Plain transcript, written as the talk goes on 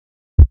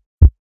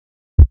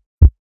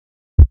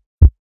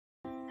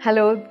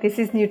Hello, this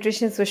is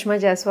nutritionist Sushma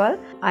Jaiswal.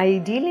 I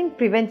deal in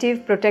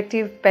preventive,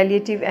 protective,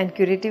 palliative and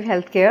curative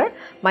healthcare.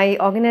 My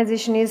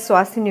organization is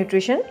Swasthi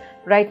Nutrition.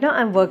 Right now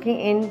I am working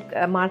in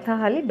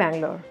Marthahalli,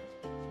 Bangalore.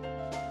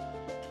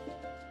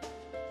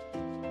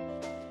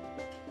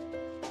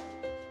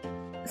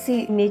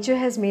 See, nature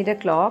has made a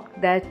clock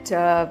that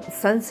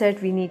sunset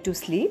we need to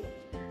sleep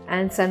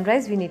and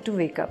sunrise we need to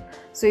wake up.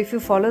 So if you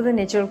follow the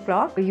natural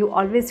clock, you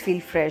always feel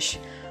fresh.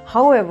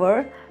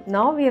 However,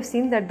 now we have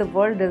seen that the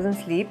world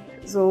doesn't sleep.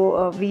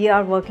 So we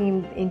are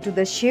working into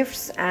the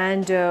shifts,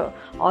 and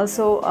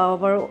also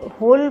our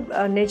whole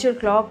natural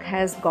clock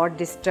has got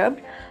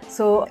disturbed.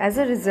 So as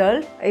a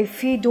result,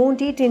 if we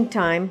don't eat in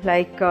time,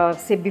 like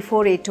say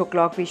before 8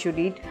 o'clock we should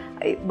eat,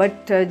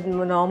 but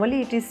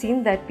normally it is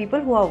seen that people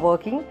who are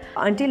working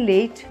until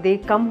late, they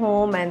come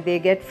home and they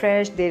get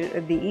fresh,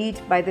 they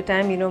eat by the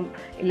time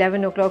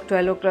 11 o'clock,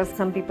 12 o'clock.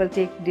 Some people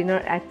take dinner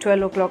at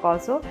 12 o'clock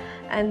also,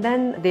 and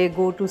then they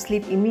go to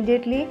sleep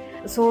immediately.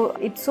 So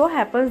it so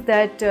happens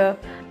that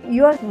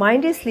your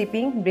mind is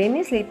sleeping, brain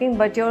is sleeping,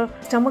 but your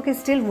stomach is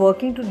still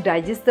working to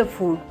digest the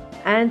food,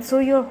 and so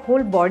your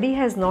whole body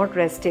has not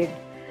rested,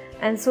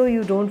 and so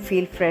you don't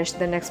feel fresh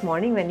the next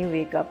morning when you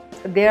wake up.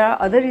 There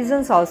are other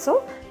reasons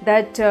also,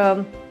 that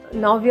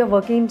now we are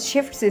working in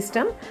shift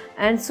system,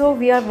 and so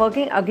we are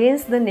working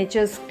against the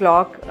nature's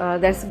clock,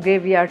 that's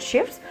graveyard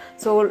shifts.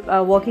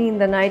 So working in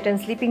the night and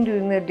sleeping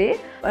during the day,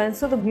 and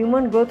so the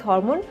human growth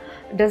hormone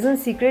doesn't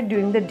secrete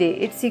during the day,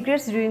 it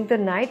secretes during the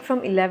night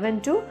from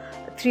 11 to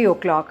 3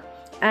 o'clock.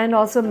 And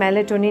also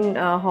melatonin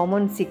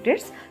hormone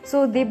secretes.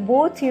 So they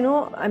both,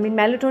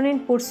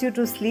 melatonin puts you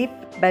to sleep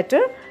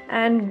better,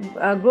 and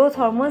growth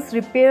hormones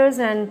repairs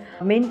and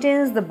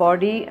maintains the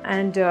body,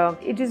 and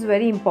it is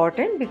very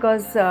important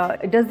because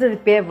it does the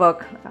repair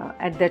work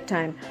at that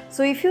time.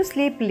 So if you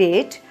sleep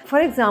late, for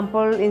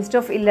example,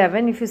 instead of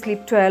 11, if you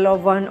sleep 12 or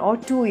 1 or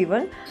 2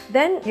 even,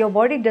 then your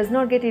body does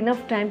not get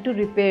enough time to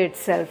repair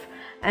itself.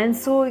 And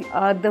so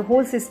the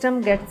whole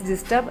system gets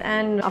disturbed,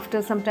 and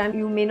after some time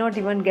you may not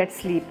even get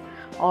sleep,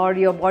 or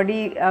your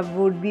body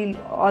would be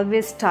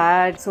always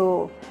tired.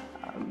 So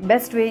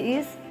best way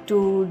is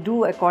to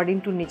do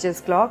according to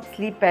nature's clock,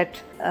 sleep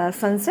at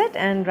sunset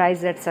and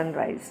rise at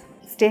sunrise.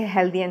 Stay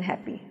healthy and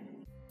happy.